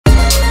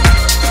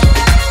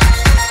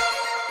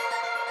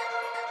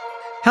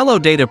Hello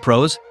Data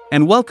Pros,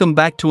 and welcome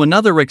back to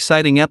another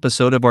exciting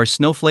episode of our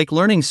Snowflake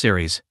Learning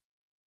Series.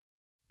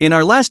 In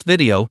our last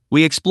video,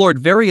 we explored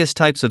various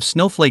types of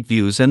Snowflake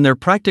views and their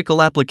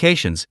practical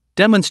applications,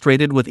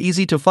 demonstrated with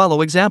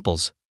easy-to-follow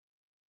examples.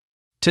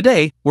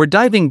 Today, we're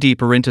diving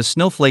deeper into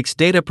Snowflake's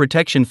data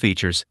protection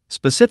features,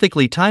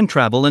 specifically time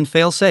travel and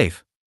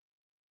fail-safe.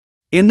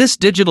 In this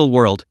digital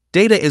world,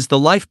 data is the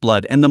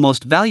lifeblood and the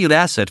most valued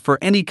asset for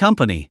any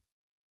company.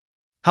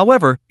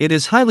 However, it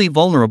is highly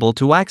vulnerable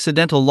to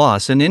accidental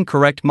loss and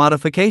incorrect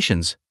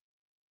modifications.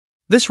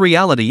 This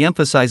reality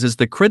emphasizes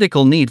the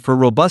critical need for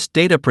robust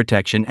data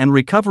protection and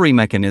recovery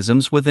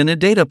mechanisms within a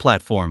data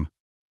platform.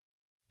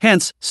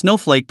 Hence,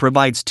 Snowflake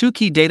provides two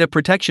key data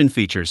protection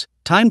features,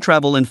 time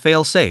travel and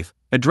fail-safe,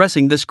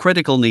 addressing this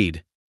critical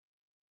need.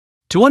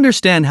 To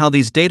understand how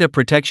these data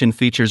protection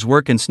features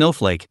work in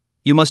Snowflake,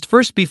 you must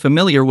first be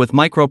familiar with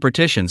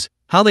micropartitions,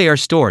 how they are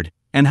stored,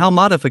 and how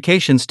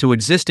modifications to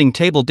existing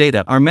table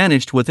data are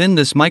managed within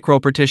this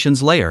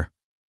micropartitions layer.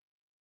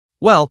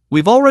 Well,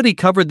 we've already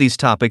covered these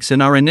topics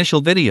in our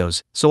initial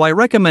videos, so I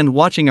recommend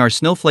watching our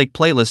Snowflake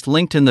playlist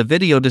linked in the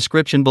video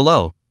description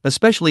below,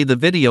 especially the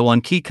video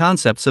on key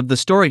concepts of the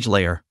storage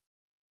layer.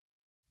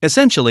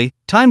 Essentially,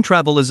 time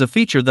travel is a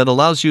feature that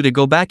allows you to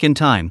go back in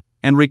time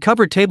and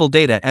recover table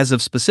data as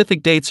of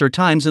specific dates or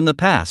times in the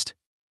past.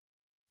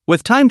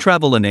 With time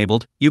travel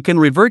enabled, you can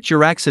revert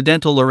your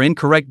accidental or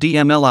incorrect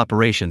DML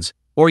operations,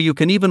 or you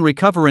can even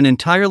recover an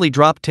entirely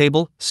dropped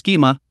table,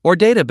 schema, or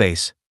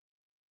database.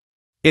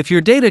 If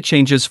your data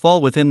changes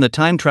fall within the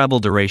time travel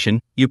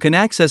duration, you can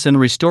access and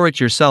restore it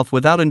yourself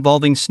without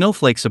involving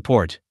Snowflake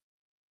support.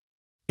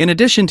 In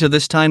addition to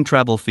this time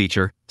travel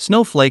feature,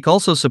 Snowflake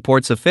also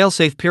supports a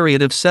fail-safe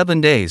period of 7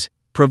 days,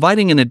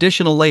 providing an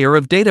additional layer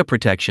of data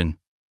protection.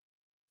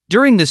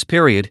 During this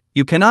period,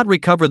 you cannot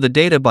recover the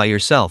data by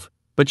yourself,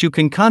 but you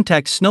can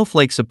contact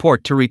Snowflake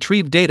support to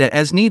retrieve data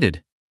as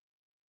needed.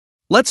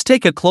 Let's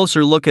take a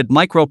closer look at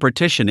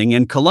micropartitioning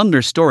and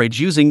columnar storage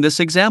using this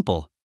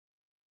example.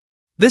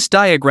 This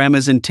diagram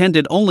is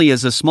intended only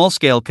as a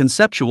small-scale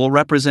conceptual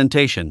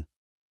representation.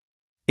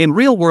 In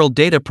real-world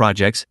data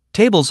projects,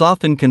 tables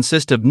often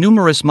consist of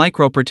numerous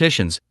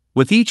micropartitions,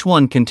 with each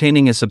one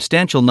containing a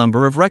substantial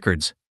number of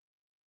records.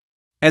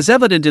 As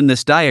evident in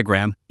this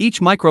diagram, each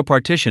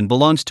micropartition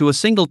belongs to a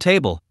single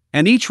table,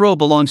 and each row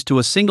belongs to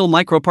a single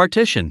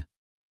micropartition.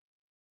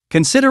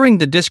 Considering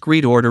the disk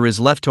read order is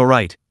left to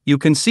right, you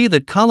can see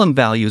that column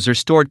values are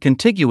stored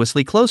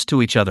contiguously close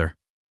to each other.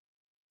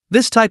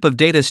 This type of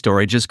data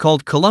storage is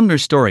called columnar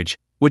storage,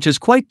 which is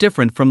quite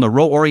different from the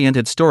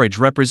row-oriented storage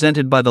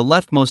represented by the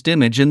leftmost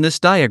image in this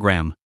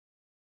diagram.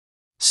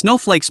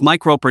 Snowflake's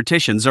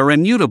micropartitions are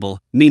immutable,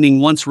 meaning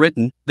once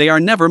written, they are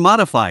never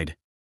modified.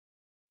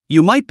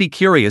 You might be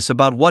curious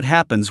about what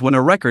happens when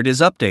a record is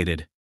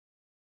updated.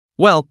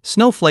 Well,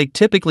 Snowflake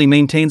typically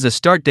maintains a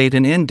start date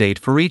and end date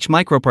for each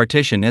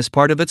micropartition as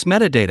part of its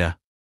metadata.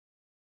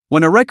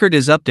 When a record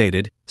is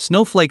updated,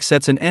 Snowflake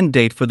sets an end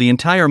date for the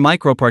entire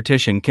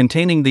micropartition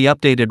containing the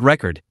updated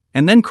record,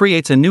 and then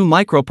creates a new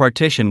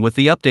micropartition with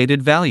the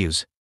updated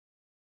values.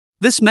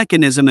 This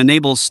mechanism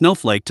enables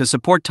Snowflake to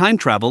support time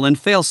travel and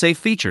fail-safe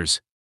features.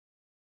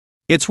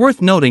 It's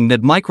worth noting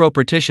that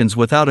micropartitions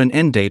without an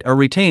end date are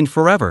retained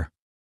forever.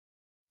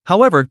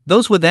 However,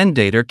 those with end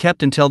date are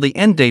kept until the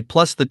end date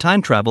plus the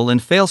time travel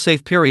and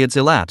fail-safe periods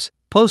elapse,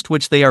 post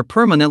which they are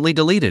permanently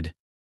deleted.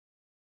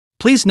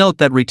 Please note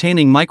that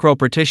retaining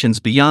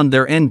micropartitions beyond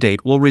their end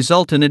date will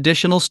result in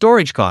additional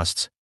storage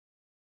costs.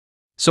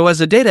 So as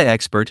a data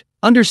expert,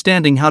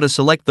 understanding how to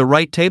select the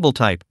right table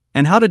type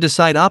and how to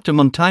decide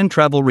optimum time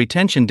travel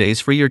retention days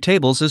for your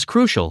tables is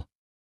crucial.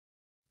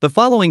 The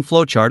following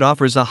flowchart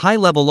offers a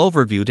high-level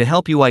overview to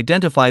help you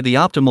identify the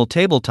optimal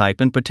table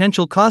type and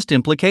potential cost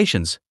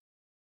implications.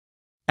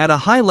 At a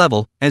high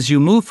level, as you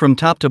move from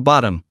top to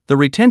bottom, the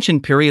retention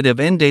period of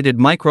end-dated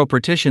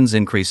micropartitions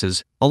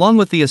increases, along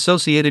with the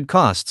associated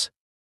costs.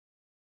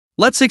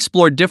 Let's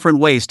explore different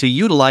ways to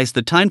utilize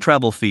the time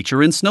travel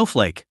feature in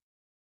Snowflake.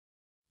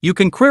 You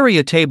can query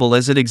a table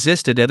as it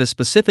existed at a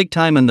specific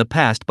time in the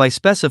past by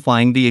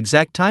specifying the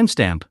exact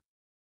timestamp.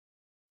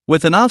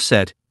 With an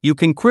offset, you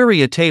can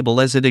query a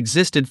table as it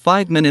existed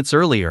 5 minutes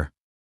earlier.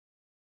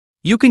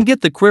 You can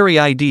get the query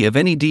ID of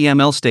any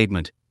DML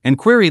statement, and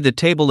query the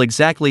table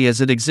exactly as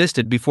it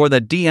existed before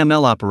that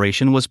DML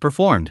operation was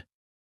performed.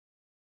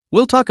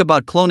 We'll talk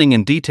about cloning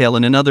in detail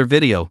in another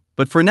video,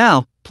 but for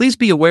now, please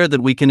be aware that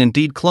we can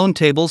indeed clone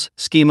tables,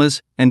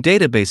 schemas, and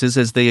databases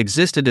as they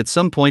existed at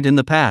some point in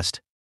the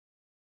past.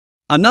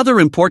 Another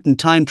important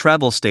time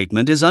travel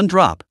statement is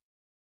undrop.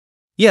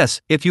 Yes,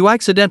 if you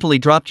accidentally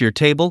dropped your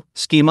table,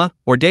 schema,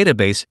 or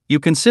database, you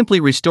can simply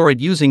restore it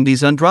using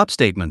these undrop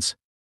statements.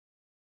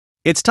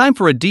 It's time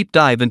for a deep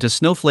dive into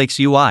Snowflake's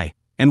UI,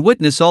 and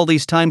witness all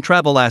these time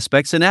travel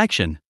aspects in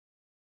action.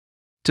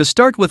 To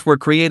start with, we're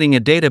creating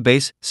a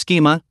database,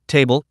 schema,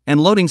 table, and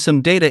loading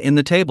some data in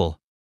the table.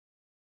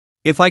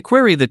 If I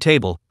query the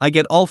table, I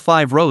get all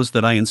 5 rows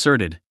that I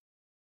inserted.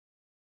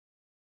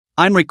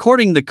 I'm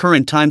recording the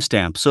current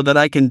timestamp so that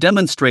I can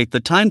demonstrate the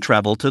time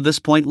travel to this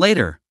point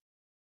later.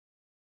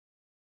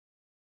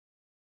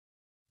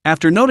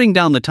 After noting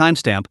down the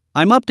timestamp,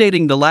 I'm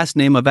updating the last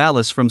name of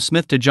Alice from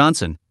Smith to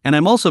Johnson, and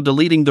I'm also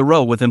deleting the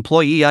row with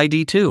employee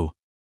ID too.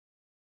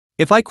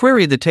 If I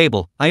query the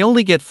table, I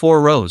only get 4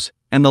 rows,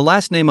 and the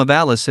last name of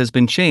Alice has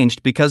been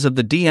changed because of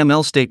the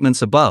DML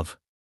statements above.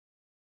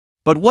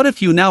 But what if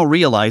you now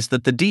realize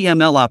that the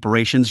DML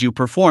operations you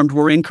performed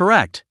were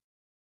incorrect?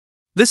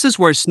 This is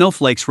where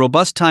Snowflake's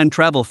robust time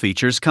travel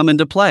features come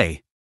into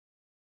play.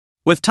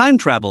 With time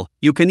travel,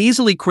 you can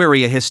easily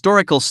query a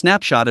historical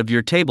snapshot of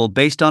your table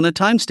based on a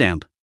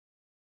timestamp.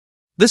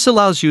 This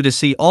allows you to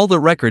see all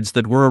the records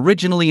that were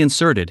originally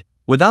inserted,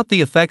 without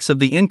the effects of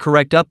the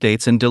incorrect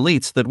updates and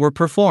deletes that were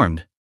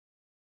performed.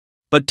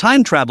 But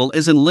time travel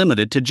isn't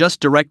limited to just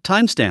direct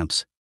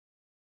timestamps.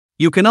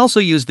 You can also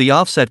use the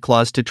offset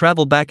clause to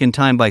travel back in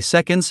time by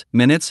seconds,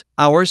 minutes,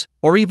 hours,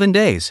 or even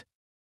days.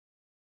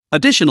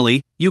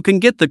 Additionally, you can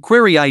get the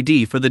query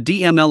ID for the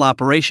DML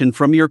operation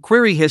from your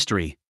query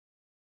history,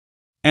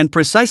 and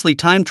precisely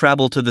time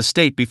travel to the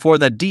state before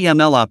that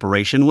DML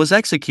operation was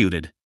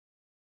executed.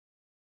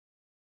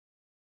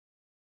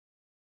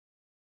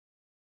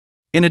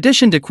 In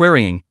addition to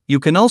querying, you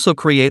can also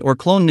create or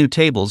clone new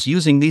tables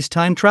using these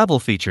time travel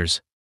features.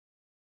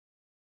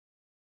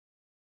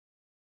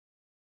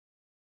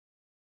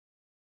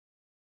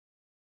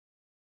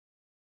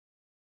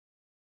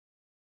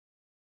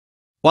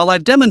 While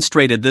I've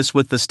demonstrated this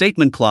with the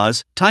statement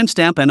clause,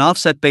 timestamp and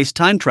offset-based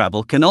time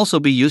travel can also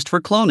be used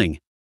for cloning.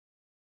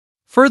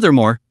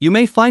 Furthermore, you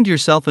may find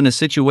yourself in a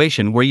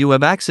situation where you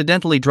have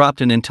accidentally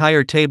dropped an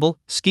entire table,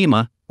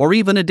 schema, or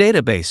even a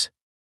database.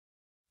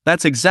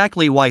 That's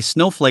exactly why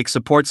Snowflake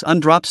supports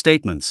undrop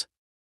statements.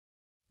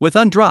 With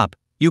undrop,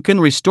 you can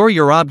restore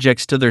your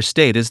objects to their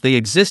state as they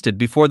existed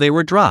before they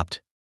were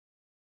dropped.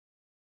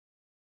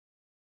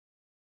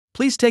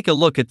 Please take a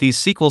look at these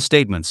SQL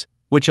statements,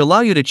 which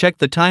allow you to check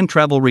the time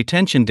travel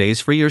retention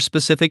days for your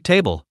specific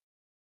table.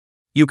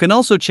 You can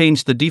also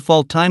change the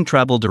default time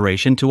travel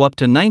duration to up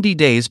to 90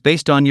 days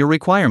based on your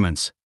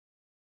requirements.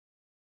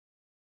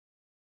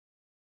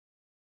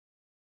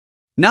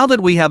 Now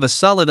that we have a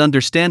solid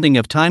understanding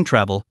of time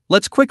travel,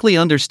 let's quickly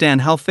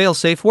understand how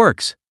Failsafe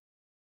works.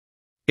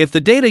 If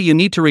the data you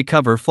need to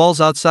recover falls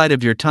outside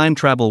of your time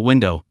travel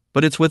window,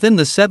 but it's within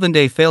the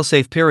 7-day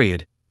Failsafe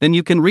period, then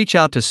you can reach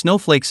out to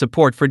Snowflake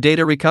support for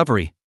data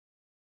recovery.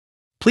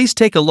 Please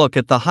take a look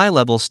at the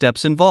high-level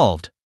steps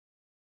involved.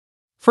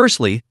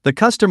 Firstly, the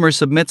customer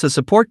submits a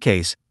support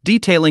case,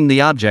 detailing the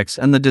objects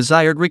and the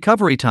desired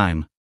recovery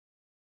time.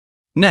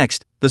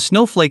 Next, the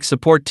Snowflake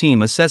support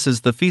team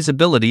assesses the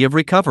feasibility of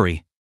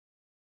recovery.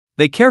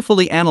 They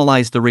carefully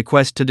analyze the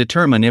request to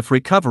determine if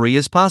recovery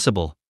is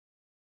possible.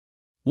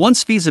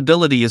 Once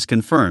feasibility is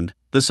confirmed,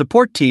 the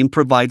support team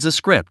provides a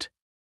script.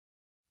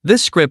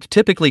 This script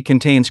typically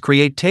contains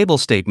create table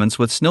statements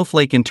with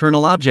Snowflake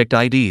internal object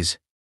IDs.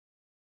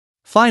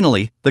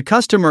 Finally, the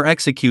customer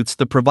executes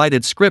the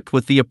provided script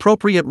with the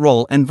appropriate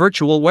role and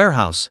virtual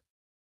warehouse.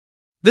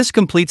 This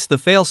completes the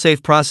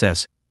failsafe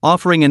process,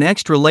 offering an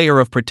extra layer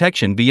of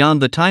protection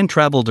beyond the time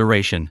travel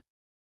duration.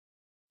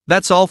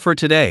 That's all for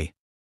today.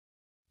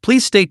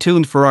 Please stay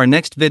tuned for our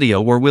next video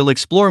where we'll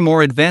explore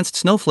more advanced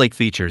Snowflake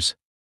features.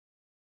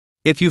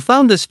 If you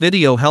found this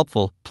video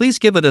helpful, please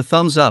give it a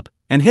thumbs up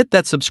and hit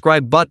that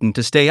subscribe button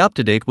to stay up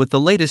to date with the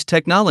latest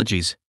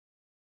technologies.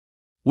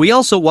 We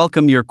also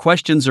welcome your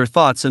questions or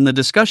thoughts in the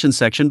discussion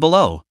section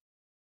below.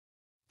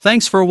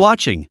 Thanks for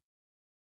watching.